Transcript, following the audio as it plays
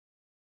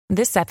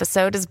This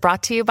episode is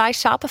brought to you by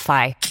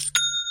Shopify.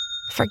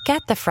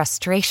 Forget the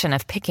frustration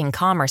of picking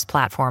commerce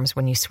platforms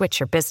when you switch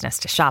your business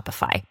to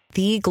Shopify,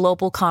 the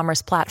global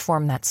commerce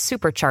platform that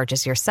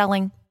supercharges your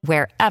selling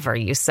wherever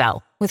you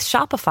sell. With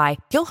Shopify,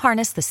 you'll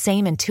harness the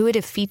same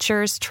intuitive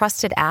features,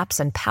 trusted apps,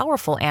 and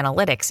powerful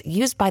analytics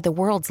used by the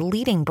world's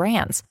leading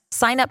brands.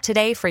 Sign up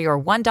today for your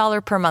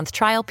 $1 per month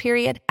trial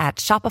period at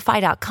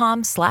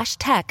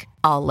shopify.com/tech,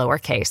 all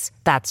lowercase.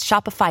 That's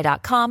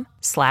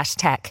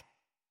shopify.com/tech.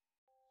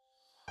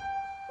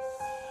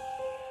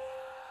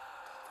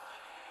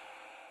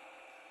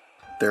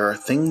 There are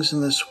things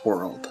in this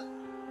world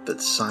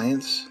that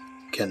science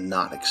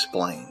cannot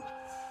explain.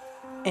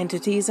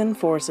 Entities and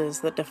forces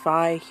that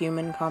defy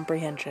human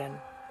comprehension.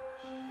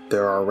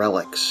 There are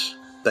relics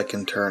that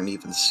can turn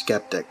even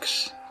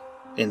skeptics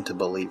into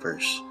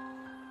believers.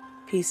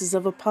 Pieces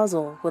of a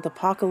puzzle with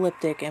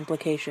apocalyptic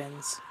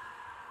implications.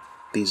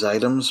 These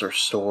items are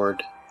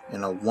stored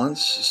in a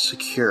once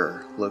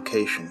secure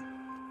location.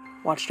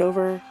 Watched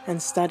over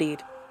and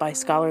studied by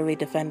scholarly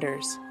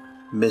defenders.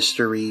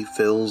 Mystery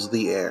fills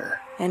the air.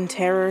 And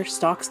terror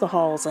stalks the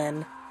halls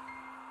in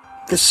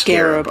The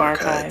Scarab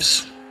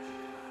Archives.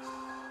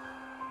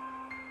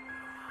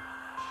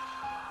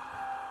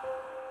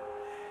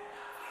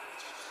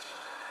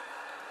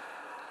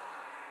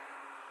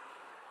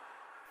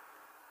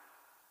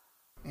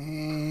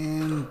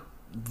 And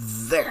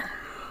there.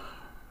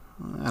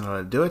 That ought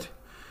to do it.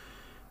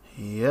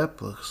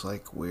 Yep, looks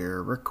like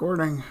we're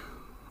recording.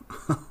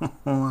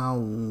 How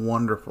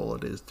wonderful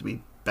it is to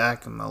be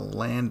back in the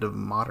land of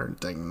modern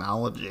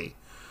technology.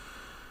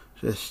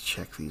 Just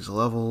check these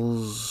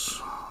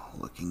levels.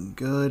 Looking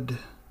good.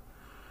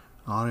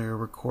 Audio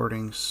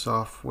recording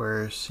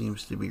software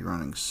seems to be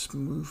running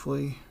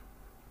smoothly.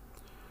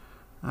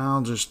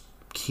 I'll just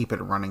keep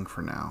it running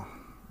for now.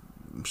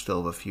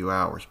 Still have a few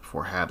hours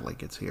before Hadley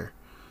gets here.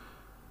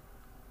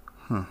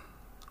 You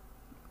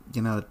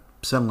know, it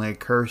suddenly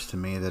occurs to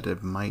me that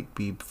it might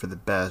be for the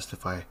best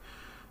if I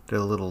did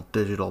a little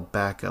digital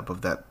backup of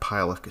that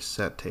pile of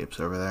cassette tapes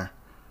over there.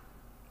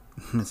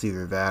 It's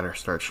either that or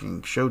start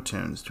checking show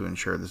tunes to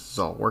ensure this is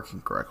all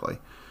working correctly.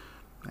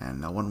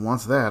 And no one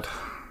wants that.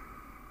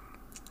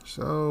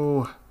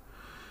 So,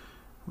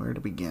 where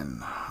to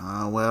begin?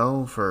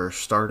 Well, for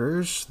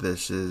starters,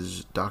 this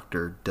is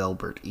Dr.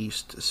 Delbert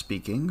East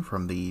speaking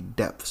from the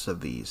depths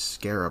of the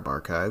Scarab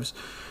Archives,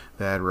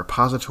 that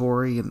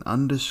repository in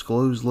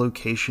undisclosed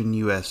location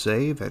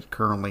USA that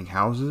currently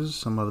houses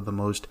some of the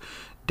most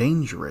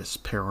dangerous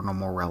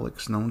paranormal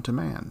relics known to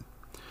man.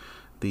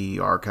 The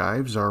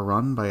archives are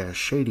run by a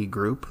shady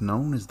group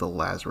known as the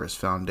Lazarus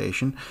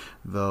Foundation,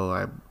 though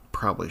I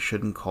probably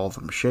shouldn't call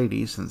them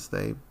shady since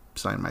they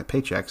sign my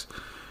paychecks.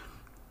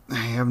 I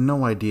have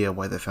no idea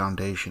why the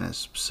Foundation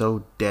is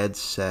so dead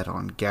set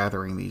on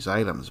gathering these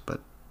items, but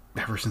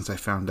ever since I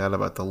found out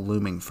about the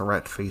looming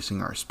threat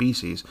facing our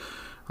species,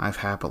 I've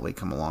happily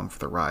come along for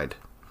the ride.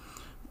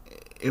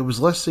 It was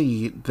less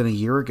than a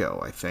year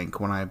ago, I think,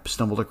 when I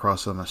stumbled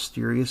across a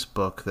mysterious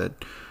book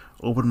that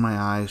opened my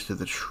eyes to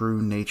the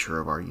true nature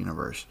of our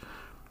universe.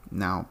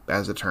 Now,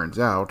 as it turns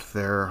out,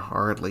 there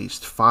are at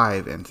least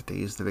 5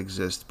 entities that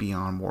exist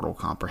beyond mortal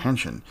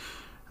comprehension.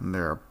 And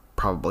there are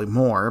probably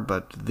more,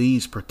 but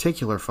these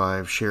particular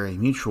 5 share a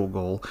mutual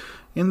goal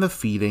in the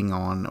feeding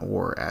on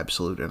or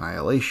absolute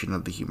annihilation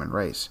of the human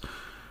race.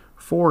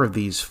 4 of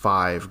these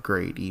 5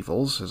 great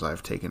evils, as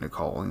I've taken to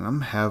calling them,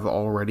 have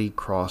already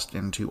crossed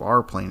into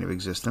our plane of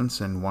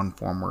existence in one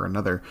form or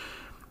another,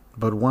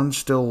 but one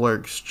still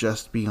lurks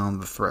just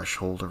beyond the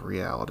threshold of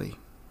reality.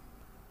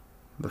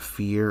 The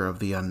fear of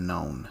the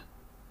unknown.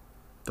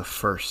 The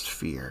first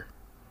fear.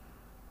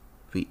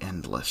 The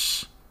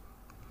endless.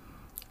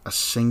 A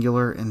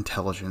singular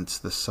intelligence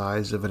the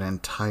size of an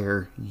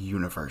entire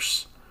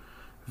universe.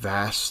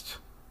 Vast,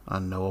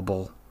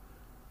 unknowable,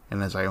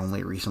 and as I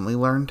only recently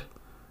learned,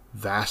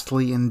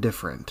 vastly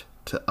indifferent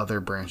to other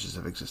branches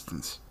of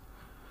existence.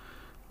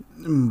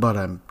 But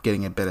I'm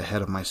getting a bit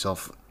ahead of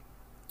myself.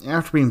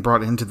 After being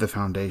brought into the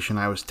Foundation,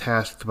 I was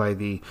tasked by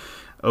the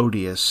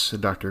odious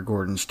Dr.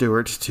 Gordon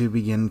Stewart to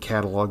begin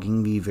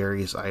cataloging the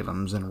various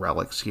items and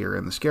relics here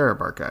in the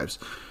Scarab Archives.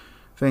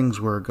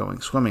 Things were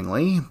going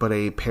swimmingly, but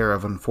a pair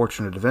of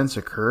unfortunate events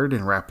occurred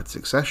in rapid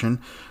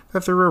succession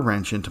that threw a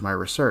wrench into my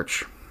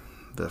research.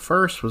 The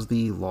first was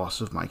the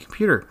loss of my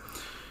computer.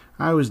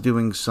 I was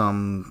doing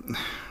some,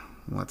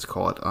 let's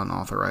call it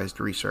unauthorized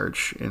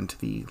research into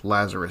the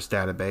Lazarus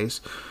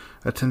database,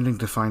 attempting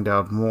to find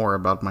out more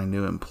about my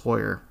new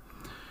employer.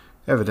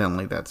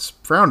 Evidently that's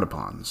frowned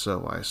upon,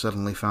 so I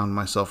suddenly found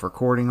myself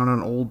recording on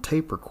an old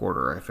tape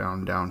recorder I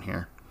found down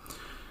here.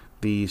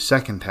 The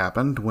second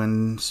happened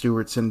when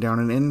Stewart sent down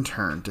an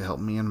intern to help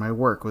me in my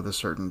work with a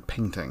certain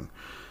painting.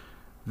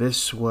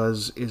 This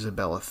was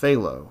Isabella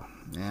Thalo,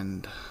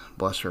 and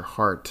bless her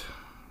heart,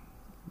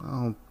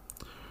 well,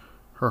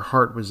 her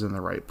heart was in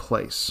the right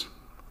place.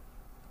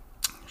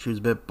 She was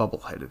a bit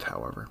bubble-headed,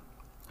 however.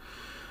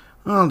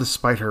 Well,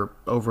 despite her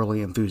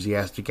overly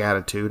enthusiastic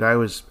attitude, I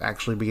was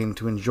actually beginning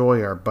to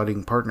enjoy our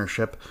budding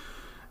partnership.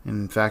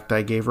 In fact,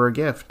 I gave her a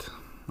gift.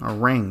 A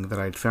ring that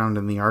I'd found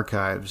in the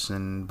archives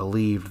and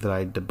believed that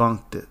I'd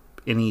debunked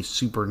any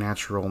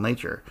supernatural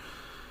nature.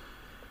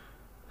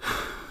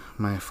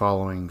 My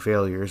following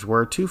failures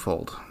were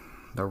twofold.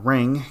 The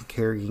ring,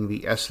 carrying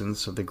the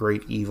essence of the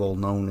great evil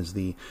known as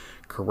the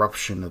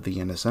corruption of the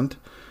innocent,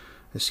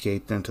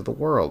 escaped into the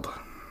world,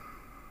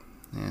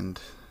 and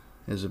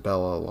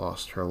Isabella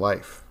lost her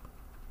life.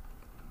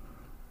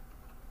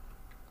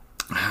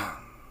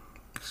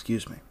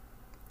 Excuse me.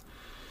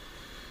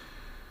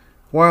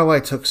 While I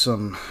took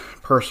some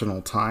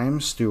personal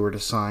time, Stewart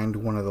assigned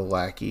one of the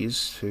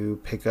lackeys to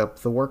pick up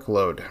the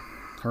workload.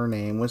 Her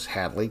name was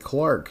Hadley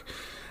Clark,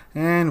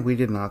 and we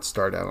did not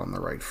start out on the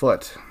right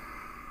foot.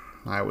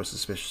 I was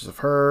suspicious of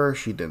her,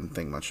 she didn't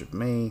think much of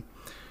me.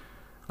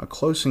 A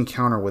close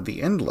encounter with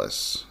the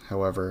Endless,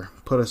 however,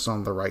 put us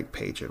on the right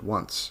page at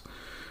once.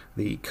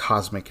 The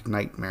cosmic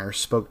nightmare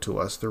spoke to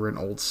us through an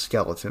old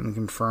skeleton and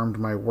confirmed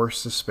my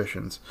worst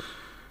suspicions.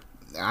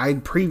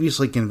 I'd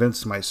previously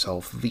convinced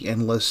myself that the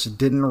Endless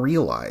didn't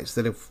realize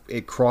that if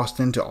it crossed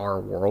into our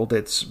world,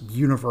 its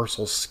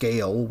universal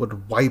scale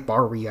would wipe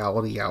our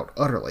reality out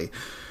utterly.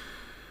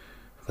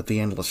 But the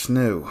Endless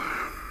knew.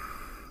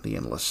 The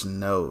Endless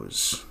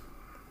knows.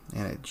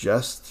 And it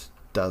just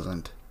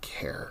doesn't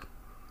care.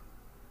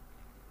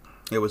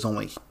 It was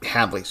only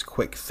Hadley's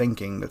quick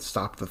thinking that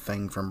stopped the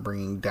thing from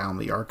bringing down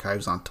the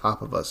archives on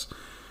top of us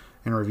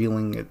and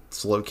revealing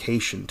its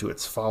location to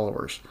its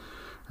followers,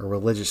 a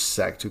religious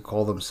sect who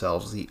call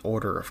themselves the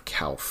Order of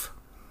Calf.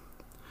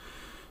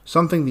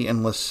 Something the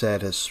Endless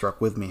said has struck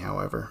with me,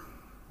 however.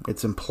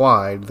 It's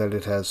implied that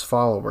it has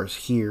followers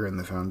here in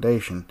the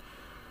Foundation.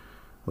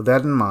 With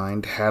that in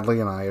mind, Hadley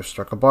and I have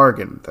struck a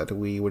bargain that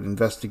we would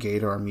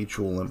investigate our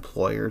mutual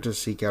employer to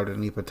seek out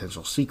any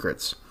potential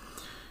secrets.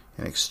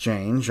 In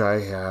exchange,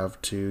 I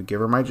have to give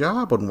her my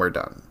job when we're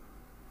done.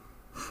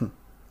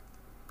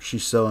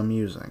 She's so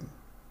amusing.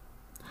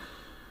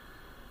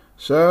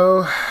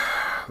 So,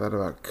 that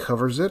about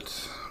covers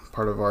it.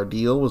 Part of our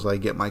deal was I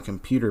get my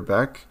computer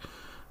back.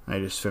 I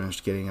just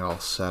finished getting it all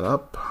set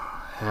up.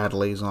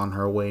 Hadley's on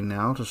her way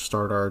now to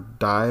start our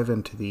dive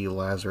into the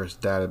Lazarus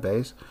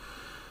database.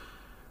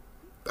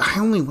 I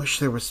only wish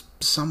there was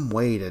some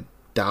way to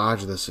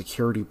dodge the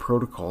security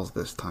protocols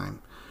this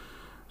time.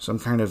 Some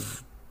kind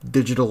of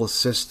digital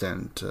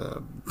assistant,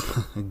 a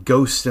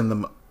ghost in the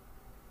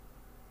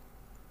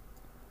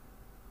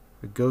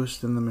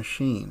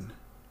machine.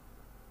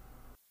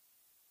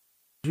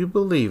 Would you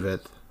believe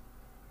it?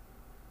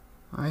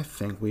 I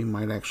think we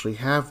might actually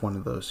have one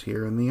of those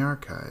here in the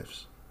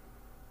archives.